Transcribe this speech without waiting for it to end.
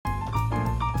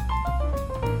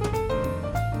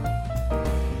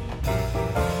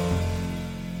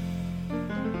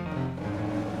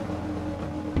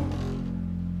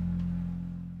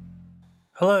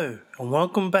Hello, and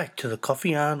welcome back to the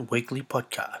Coffeearn Weekly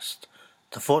Podcast,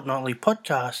 the fortnightly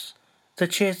podcast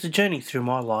that shares the journey through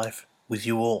my life with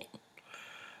you all.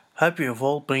 Hope you have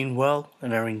all been well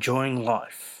and are enjoying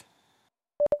life.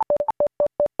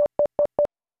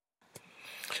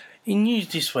 In news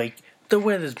this week, the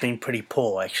weather's been pretty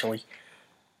poor actually.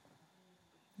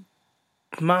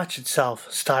 March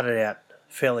itself started out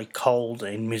fairly cold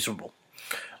and miserable.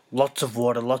 Lots of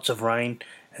water, lots of rain,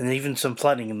 and even some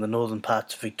flooding in the northern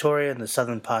parts of Victoria and the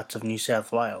southern parts of New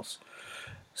South Wales.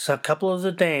 So a couple of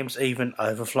the dams even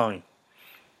overflowing.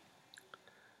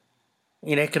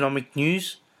 In economic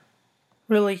news,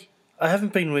 really, I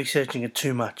haven't been researching it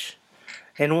too much.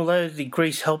 And although the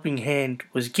Greece helping hand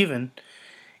was given,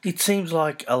 it seems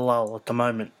like a lull at the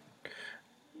moment.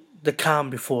 The calm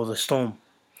before the storm.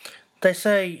 They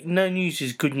say no news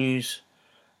is good news,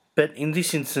 but in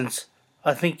this instance,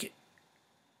 I think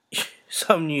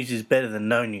some news is better than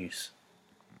no news.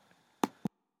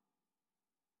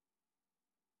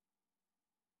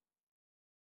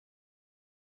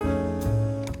 In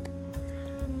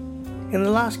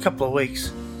the last couple of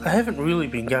weeks, I haven't really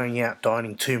been going out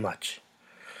dining too much.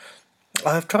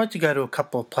 I have tried to go to a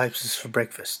couple of places for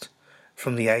breakfast,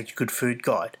 from the Age Good Food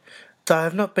Guide, though I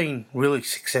have not been really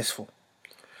successful.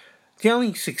 The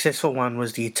only successful one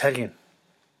was the Italian.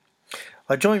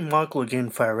 I joined Michael again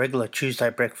for our regular Tuesday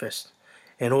breakfast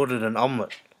and ordered an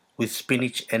omelette with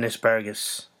spinach and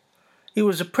asparagus. It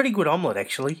was a pretty good omelette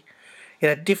actually. It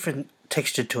had a different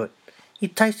texture to it.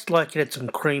 It tasted like it had some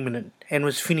cream in it and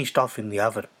was finished off in the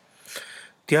oven.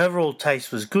 The overall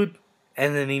taste was good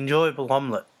and an enjoyable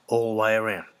omelette all the way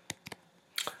around.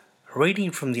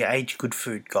 Reading from the Age Good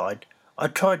Food Guide, I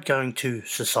tried going to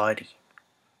Society.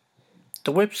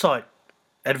 The website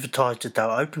advertised that they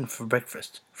were open for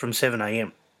breakfast from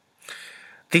 7am.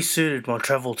 This suited my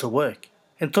travel to work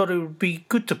and thought it would be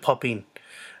good to pop in,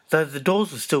 though the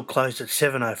doors were still closed at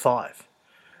 7:05.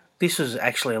 This was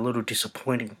actually a little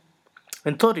disappointing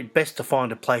and thought it best to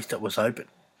find a place that was open.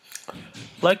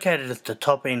 Located at the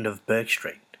top end of Burke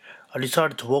Street, I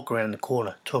decided to walk around the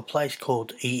corner to a place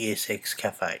called ESX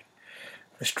Cafe.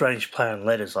 A strange play on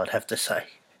letters, I'd have to say.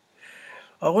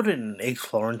 I ordered an egg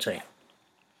Florentine,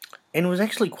 and it was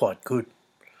actually quite good.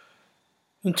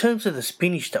 In terms of the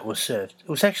spinach that was served, it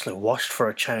was actually washed for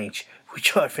a change,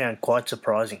 which I found quite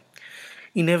surprising.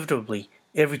 Inevitably,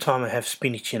 every time I have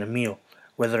spinach in a meal,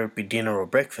 whether it be dinner or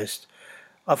breakfast,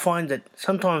 I find that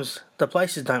sometimes the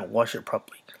places don't wash it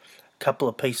properly. A couple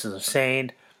of pieces of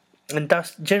sand and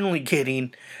dust generally get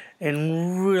in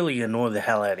and really annoy the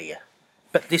hell out of you.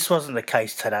 But this wasn't the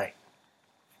case today.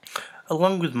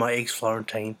 Along with my eggs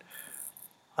Florentine,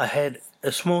 I had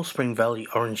a small Spring Valley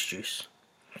orange juice.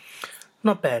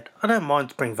 Not bad. I don't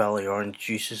mind Spring Valley orange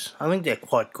juices. I think they're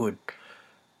quite good.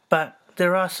 But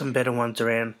there are some better ones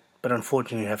around, but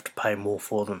unfortunately you have to pay more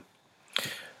for them.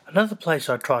 Another place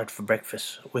I tried for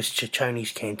breakfast was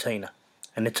Ciccioni's Cantina,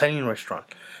 an Italian restaurant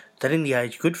that in the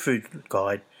Age Good Food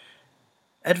Guide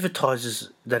advertises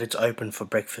that it's open for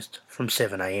breakfast from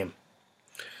 7am.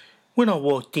 When I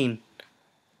walked in,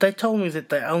 they told me that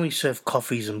they only serve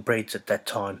coffees and breads at that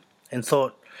time, and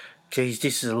thought, geez,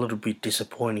 this is a little bit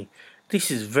disappointing.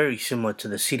 This is very similar to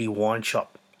the City Wine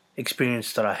Shop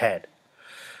experience that I had.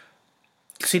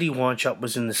 City Wine Shop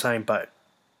was in the same boat.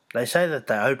 They say that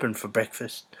they're open for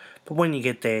breakfast, but when you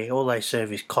get there, all they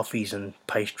serve is coffees and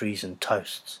pastries and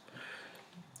toasts.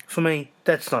 For me,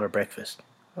 that's not a breakfast.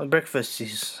 A breakfast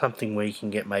is something where you can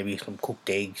get maybe some cooked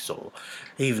eggs or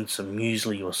even some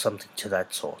muesli or something to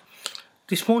that sort.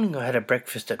 This morning I had a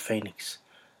breakfast at Phoenix,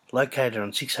 located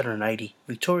on 680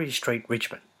 Victoria Street,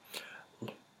 Richmond.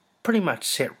 Pretty much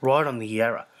set right on the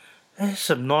Yarra. It has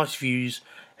some nice views,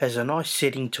 has a nice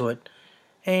setting to it,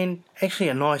 and actually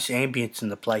a nice ambience in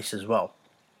the place as well.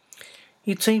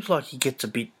 It seems like it gets a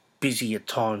bit busy at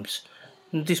times.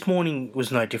 This morning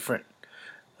was no different.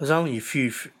 There's only a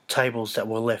few tables that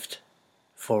were left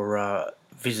for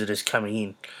visitors coming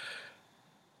in.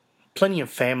 Plenty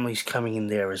of families coming in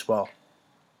there as well.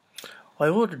 I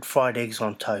ordered fried eggs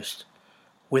on toast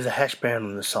with a hash brown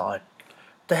on the side.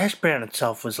 The hash brown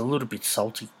itself was a little bit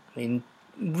salty and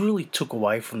really took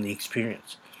away from the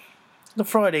experience. The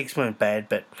fried eggs weren't bad,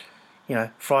 but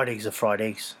fried eggs are fried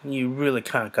eggs. You really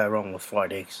can't go wrong with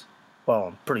fried eggs. Well,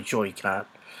 I'm pretty sure you can't.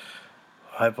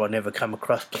 I hope I never come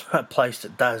across a place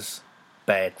that does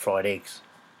bad fried eggs.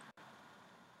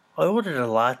 I ordered a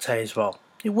latte as well.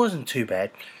 It wasn't too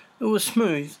bad. It was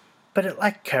smooth, but it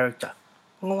lacked character.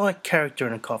 I like character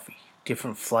in a coffee.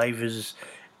 Different flavours,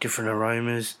 different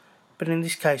aromas, but in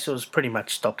this case it was pretty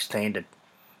much stock standard.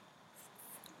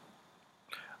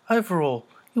 Overall,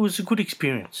 it was a good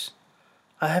experience.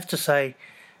 I have to say,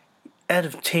 out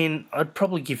of 10, I'd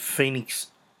probably give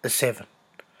Phoenix a 7,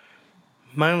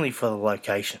 mainly for the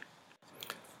location.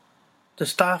 The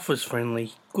staff was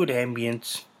friendly, good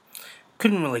ambience,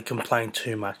 couldn't really complain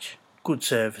too much, good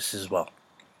service as well.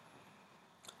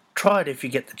 Try it if you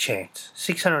get the chance.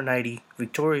 680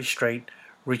 Victoria Street,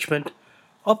 Richmond,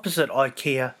 opposite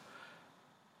IKEA,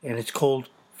 and it's called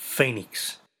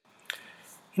Phoenix.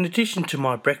 In addition to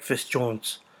my breakfast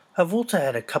jaunts, I've also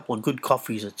had a couple of good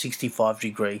coffees at 65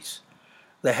 degrees.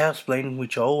 The house blend,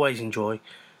 which I always enjoy,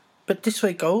 but this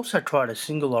week I also tried a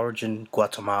single origin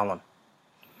Guatemalan.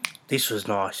 This was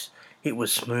nice. It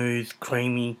was smooth,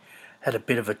 creamy, had a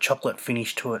bit of a chocolate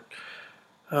finish to it.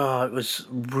 Oh, it was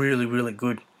really, really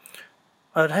good.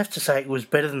 I'd have to say it was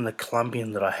better than the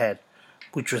Colombian that I had,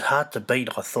 which was hard to beat,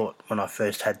 I thought, when I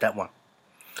first had that one.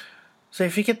 So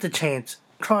if you get the chance,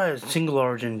 try a single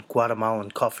origin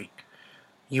Guatemalan coffee.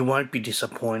 You won't be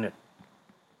disappointed.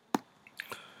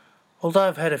 Although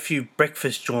I've had a few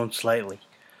breakfast jaunts lately,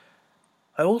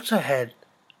 I also had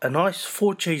a nice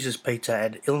 4 cheeses pizza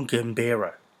at Il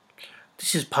Gambero.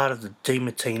 This is part of the Di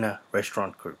Martina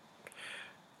restaurant group. It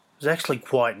was actually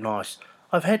quite nice.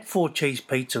 I've had 4 cheese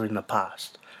pizza in the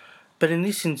past, but in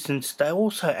this instance they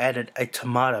also added a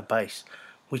tomato base,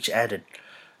 which added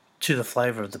to the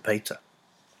flavour of the pizza.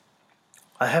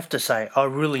 I have to say, I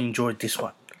really enjoyed this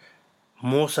one,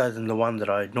 more so than the one that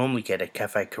I normally get at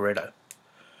Cafe Corretto.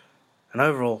 And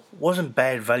overall, wasn't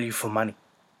bad value for money.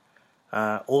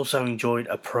 Also enjoyed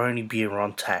a Peroni beer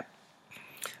on tap.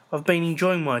 I've been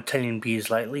enjoying my Italian beers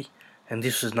lately, and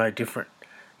this was no different.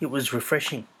 It was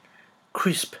refreshing,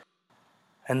 crisp,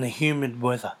 and the humid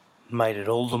weather made it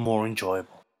all the more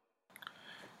enjoyable.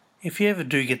 If you ever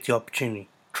do get the opportunity,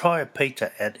 try a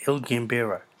pizza at Il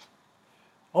Gambero,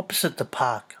 opposite the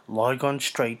park, Lygon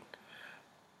Street,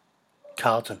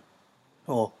 Carlton,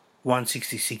 or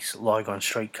 166 Lygon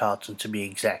Street, Carlton to be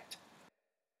exact.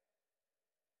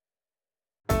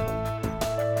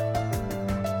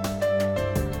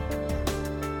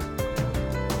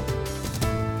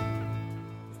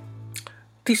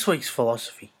 This week's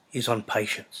philosophy is on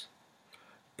patience.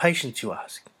 Patience, you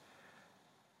ask.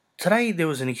 Today there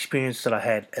was an experience that I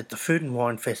had at the Food and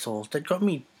Wine Festival that got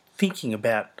me thinking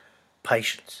about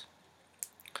patience.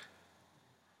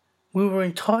 We were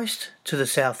enticed to the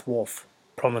South Wharf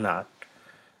promenade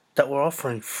that were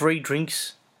offering free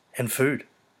drinks and food.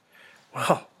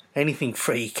 Well, anything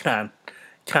free you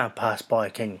can't pass by,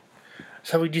 can you?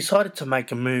 So we decided to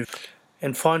make a move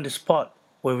and find a spot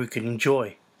where we could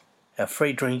enjoy our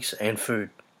free drinks and food.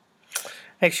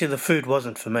 Actually, the food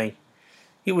wasn't for me.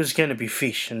 It was going to be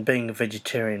fish, and being a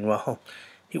vegetarian, well,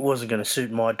 it wasn't going to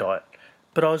suit my diet.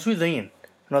 But I was with Ian,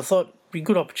 and I thought it'd be a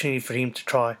good opportunity for him to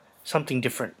try something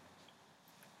different.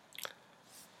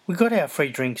 We got our free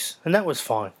drinks, and that was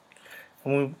fine.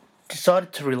 And we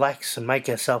decided to relax and make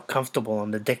ourselves comfortable on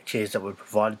the deck chairs that were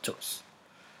provided to us.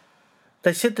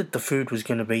 They said that the food was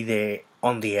going to be there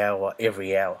on the hour,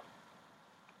 every hour.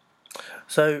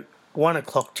 So 1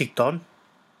 o'clock ticked on,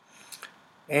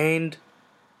 and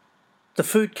the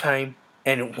food came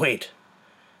and it went.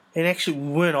 And actually we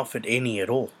weren't offered any at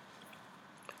all.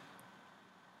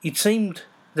 It seemed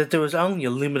that there was only a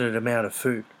limited amount of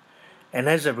food, and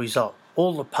as a result,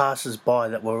 all the passers-by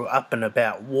that were up and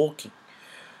about walking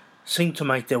seemed to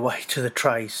make their way to the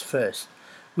trays first,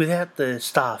 without the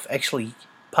staff actually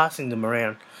passing them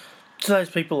around to those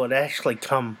people that had actually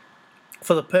come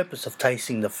for the purpose of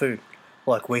tasting the food,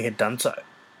 like we had done so.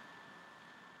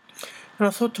 And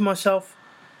I thought to myself,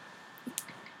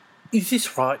 is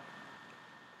this right?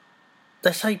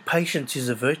 They say patience is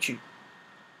a virtue,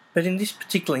 but in this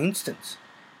particular instance,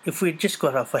 if we had just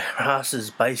got off our asses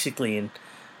basically and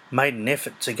made an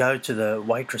effort to go to the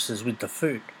waitresses with the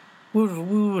food, we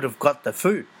would have got the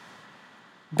food.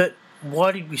 But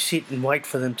why did we sit and wait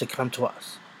for them to come to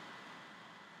us?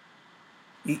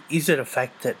 Is it a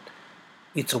fact that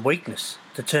it's a weakness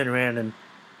to turn around and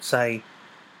say,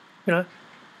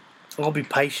 I'll be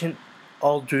patient,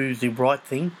 I'll do the right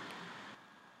thing,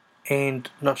 and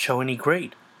not show any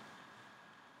greed?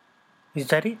 Is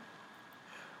that it?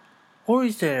 Or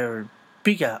is there a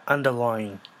bigger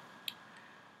underlying,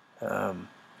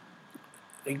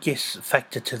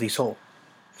 factor to this all?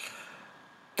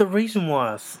 The reason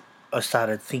why I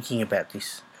started thinking about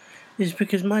this is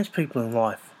because most people in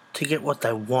life, to get what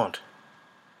they want,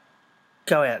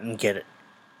 go out and get it.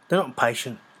 They're not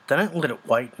patient, they don't let it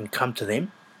wait and come to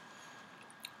them,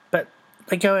 but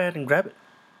they go out and grab it.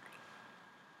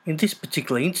 In this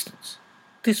particular instance,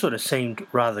 this would have seemed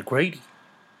rather greedy,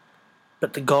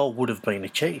 but the goal would have been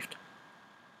achieved.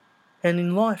 And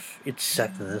in life, it's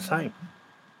exactly the same.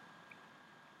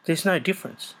 There's no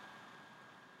difference.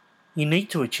 You need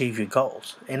to achieve your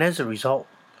goals, and as a result,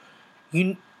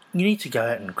 you need to go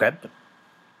out and grab them.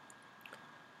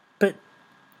 But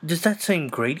does that seem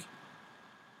greedy?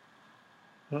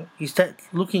 Is that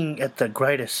looking at the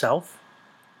greater self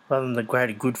rather than the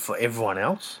greater good for everyone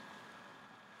else?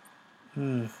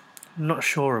 Not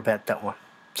sure about that one.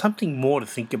 Something more to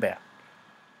think about.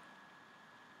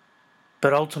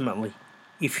 But ultimately,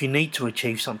 if you need to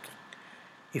achieve something,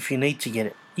 if you need to get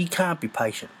it, you can't be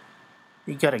patient.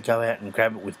 You got to go out and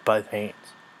grab it with both hands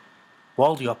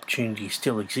while the opportunity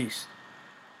still exists.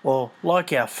 Or,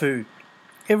 like our food,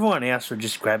 everyone else will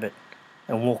just grab it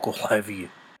and walk all over you.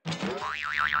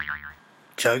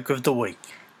 Joke of the week.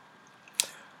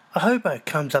 A hobo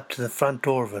comes up to the front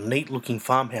door of a neat-looking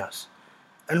farmhouse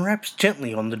and raps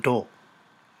gently on the door.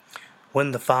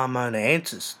 When the farm owner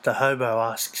answers, the hobo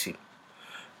asks him,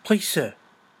 "Please, sir,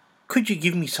 could you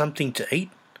give me something to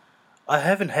eat? I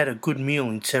haven't had a good meal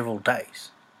in several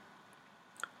days."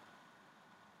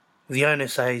 The owner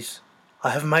says,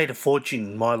 "I have made a fortune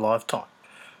in my lifetime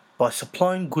by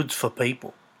supplying goods for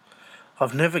people.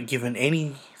 I've never given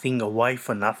anything away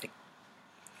for nothing.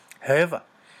 However,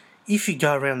 if you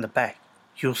go around the back,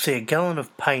 you'll see a gallon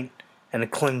of paint and a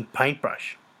clean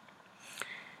paintbrush.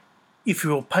 If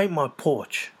you will paint my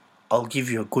porch, I'll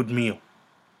give you a good meal."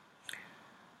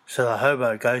 So the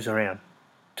hobo goes around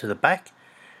to the back,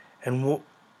 and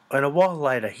a while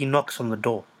later he knocks on the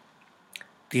door.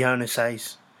 The owner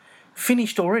says,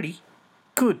 "Finished already?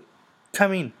 Good,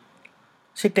 come in.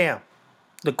 Sit down.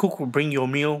 The cook will bring your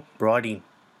meal right in."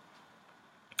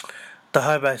 The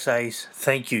hobo says,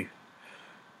 "Thank you.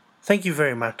 Thank you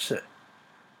very much, sir.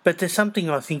 But there's something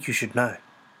I think you should know.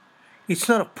 It's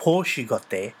not a Porsche you got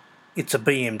there, it's a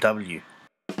BMW."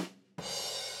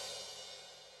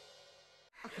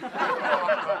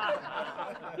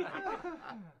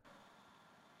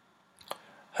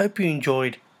 Hope you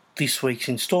enjoyed this week's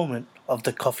instalment of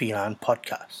the Coffeearn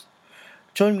podcast.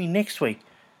 Join me next week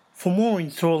for more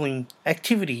enthralling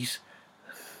activities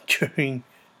during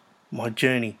my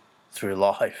journey through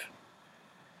life.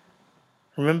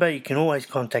 Remember, you can always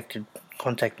contact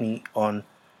me on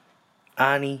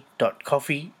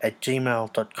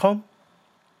arnie.coffee@gmail.com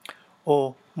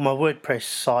or my WordPress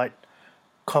site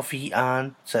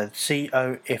Coffeearn, so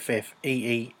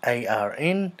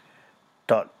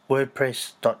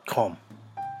COFFEEARN.wordpress.com.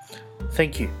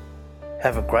 Thank you.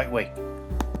 Have a great week.